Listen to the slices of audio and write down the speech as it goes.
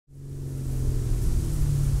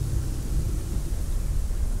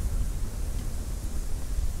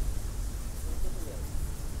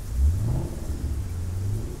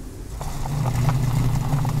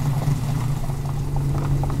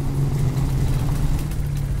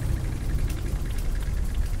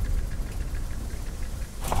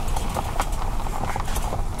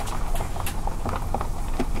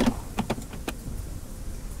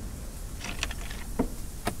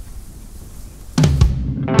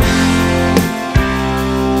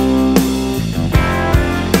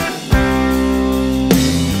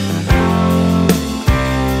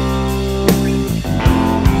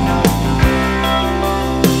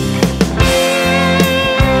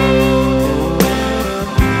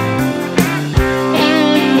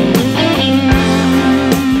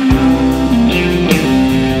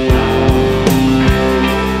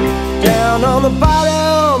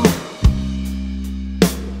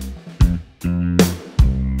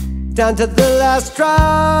down to the last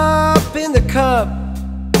drop in the cup,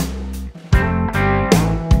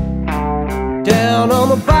 down on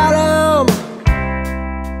the bottom,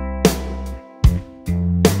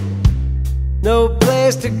 no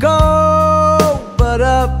place to go but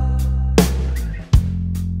up.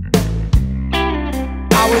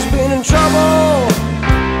 I was been in trouble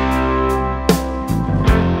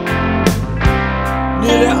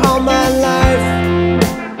nearly all my life.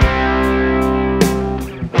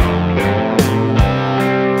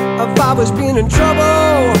 I've always been in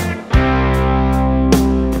trouble,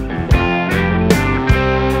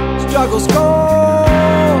 struggle,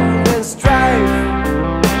 scorn, and strife.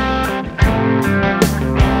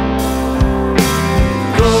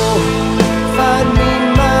 Go find me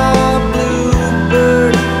my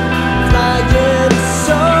bluebird, flying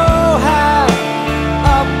so high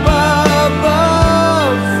up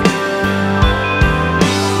above.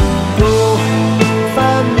 Go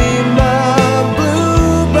find me my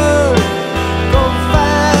bluebird, go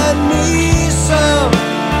find me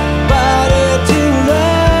somebody to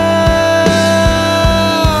love.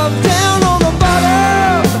 Down on the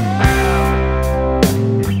bottom,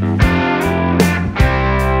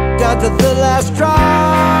 down to the last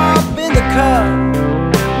drop in the cup,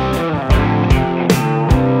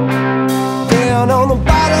 down on the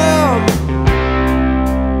bottom,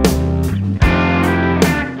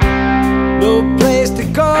 no place to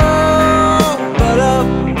go but up.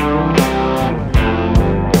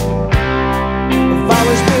 I've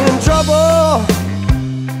always been in trouble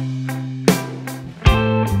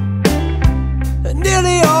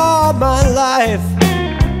nearly all my life.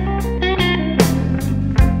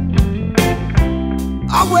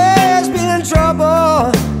 Always been in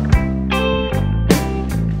trouble,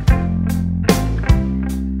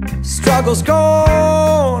 struggle,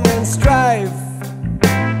 scorn, and strife.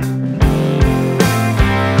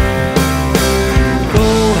 Go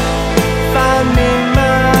find me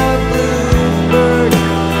my bluebird,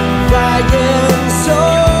 flying so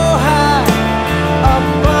high up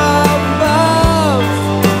above.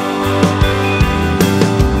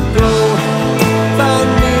 Go find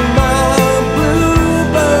me my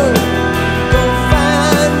bluebird, go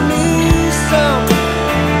find me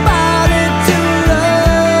somebody to love.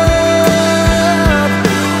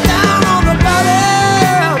 Down on the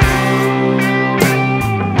bottom,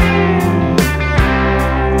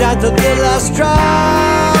 down to the last drop